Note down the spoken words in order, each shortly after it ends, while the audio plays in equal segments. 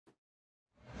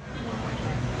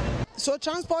So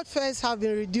transport fares have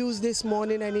been reduced this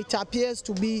morning, and it appears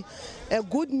to be a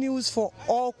good news for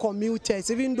all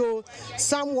commuters, even though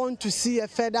some want to see a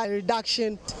further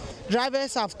reduction.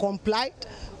 Drivers have complied,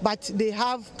 but they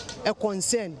have a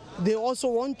concern. They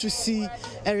also want to see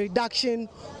a reduction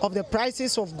of the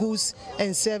prices of goods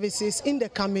and services in the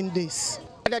coming days.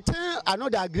 At the time, I know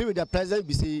they agree with the president,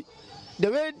 the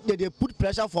way they put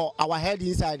pressure for our head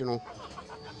inside, you know.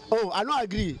 Oh, I don't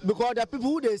agree, because the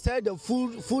people who they sell the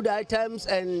food items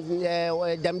and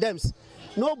them,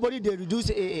 nobody they reduce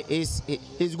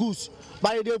his goods,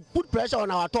 but they put pressure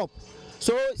on our top.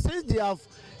 So since they have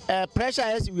pressure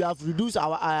us, we have reduced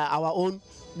our own.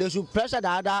 They should pressure the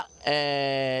other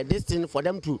this thing for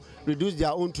them to reduce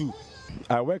their own too.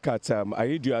 I work at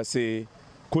Ayiduase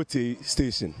Kote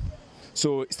Station.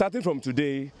 So starting from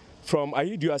today, from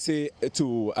Ayiduase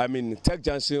to Tech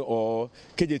Junction or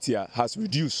KJTR has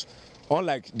reduced,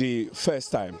 unlike the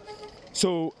first time.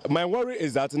 So my worry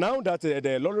is that now that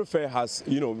the lorry fare has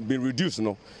been reduced, is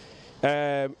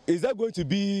there going to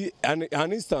be an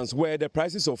instance where the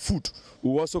prices of food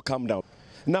will also come down?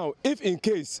 Now, if in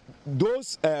case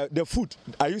the food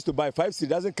I used to buy 5 cedis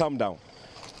doesn't come down,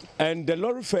 and the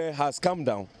lorry fare has come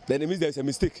down, then it means there's a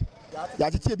mistake. Because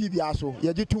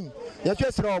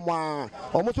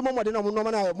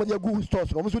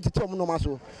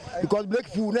black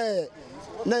food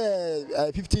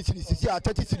 50 cities,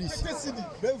 30 cities.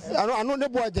 I know the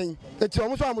boy thing. It's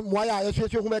almost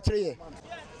why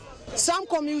some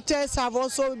commuters have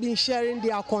also been sharing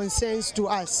their concerns to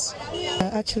us.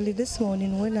 Actually, this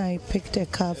morning when I picked a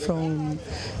car from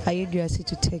Ayiduase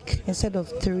to Tech, instead of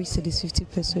 3 cedis 50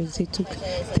 pesos, they took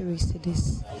 3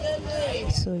 cedis.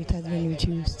 So it has been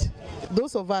reduced.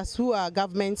 Those of us who are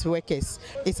government workers,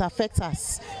 it affects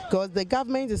us because the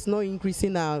government is not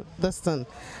increasing our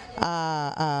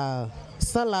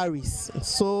salaries.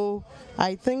 So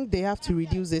I think they have to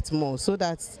reduce it more so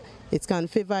that it can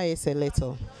favor us a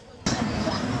little.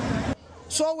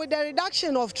 So with the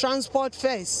reduction of transport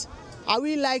fares, are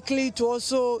we likely to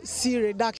also see reduction